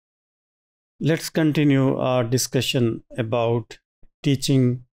Let's continue our discussion about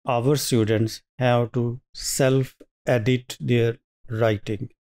teaching our students how to self-edit their writing.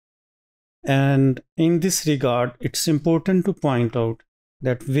 And in this regard, it's important to point out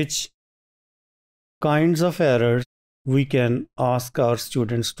that which kinds of errors we can ask our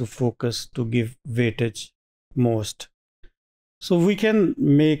students to focus, to give weightage most. So we can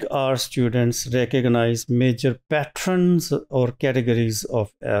make our students recognize major patterns or categories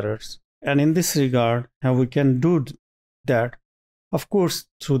of errors. And in this regard, how we can do that, of course,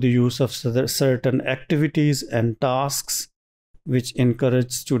 through the use of certain activities and tasks which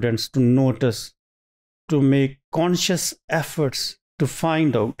encourage students to notice, to make conscious efforts to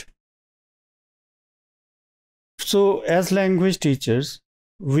find out. So as language teachers,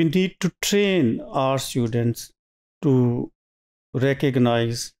 we need to train our students to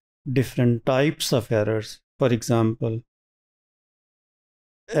recognize different types of errors. For example,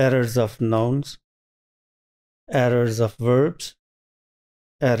 errors of nouns, errors of verbs,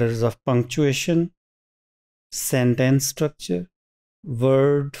 errors of punctuation, sentence structure,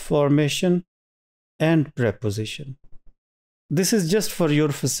 word formation, and preposition. This is just for your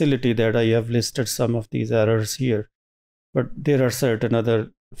facility that I have listed some of these errors here, but there are certain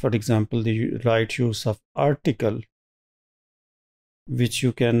other, for example, the right use of article, which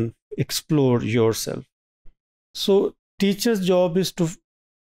you can explore yourself. So teacher's job is to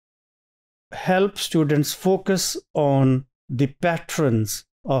help students focus on the patterns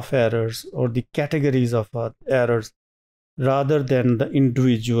of errors or the categories of errors rather than the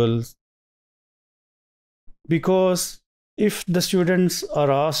individuals. Because if the students are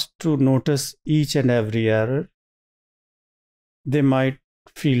asked to notice each and every error, they might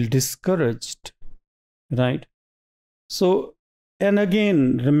feel discouraged, right? So, and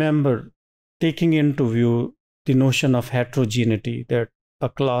again, remember, taking into view the notion of heterogeneity, that a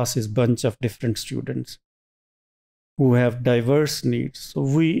class is a bunch of different students who have diverse needs. So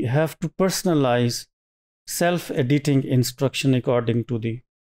we have to personalize self-editing instruction according to the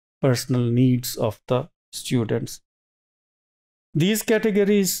personal needs of the students. These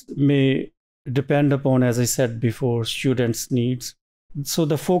categories may depend upon, as I said before, students' needs. So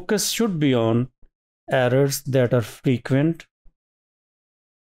the focus should be on errors that are frequent,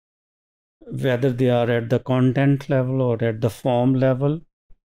 whether they are at the content level or at the form level,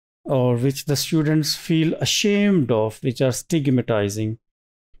 or which the students feel ashamed of, which are stigmatizing.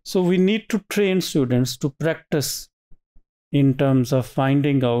 So we need to train students to practice in terms of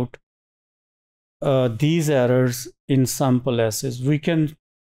finding out these errors in sample essays.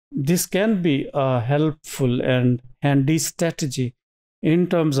 This can be a helpful and handy strategy in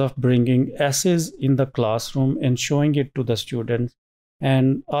terms of bringing essays in the classroom and showing it to the students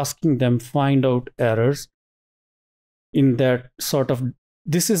and asking them find out errors in that sort of.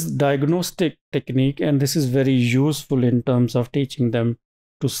 This is diagnostic technique, and this is very useful in terms of teaching them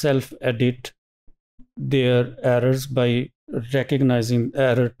to self-edit their errors by recognizing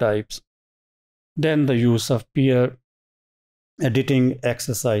error types. Then the use of peer editing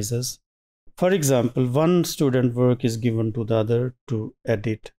exercises. For example, one student work is given to the other to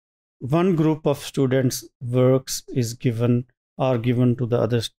edit. One group of students' works are given to the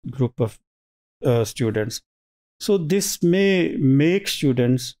other group of students. So this may make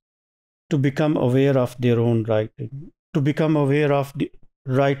students to become aware of their own writing, to become aware of the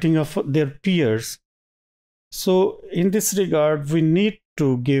writing of their peers. So in this regard, we need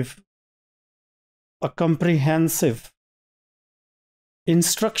to give a comprehensive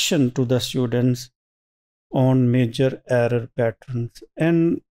instruction to the students on major error patterns.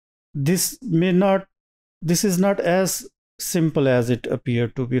 And this is not as simple as it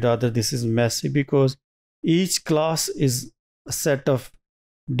appeared to be. Rather, this is messy, because each class is a set of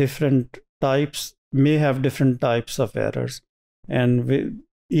different types, may have different types of errors, and with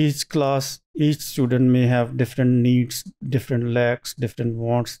each class, each student may have different needs, different lacks, different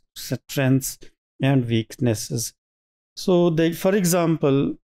wants, strengths and weaknesses. So for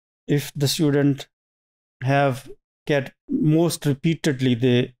example, if the student most repeatedly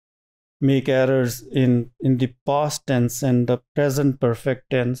they make errors in the past tense and the present perfect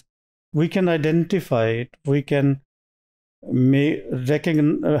tense, we can identify it, we can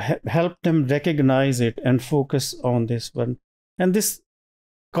help them recognize it and focus on this one. And this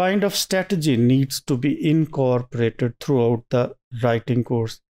kind of strategy needs to be incorporated throughout the writing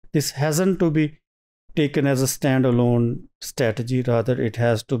course. This hasn't to be taken as a standalone strategy, rather it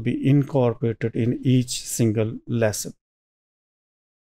has to be incorporated in each single lesson.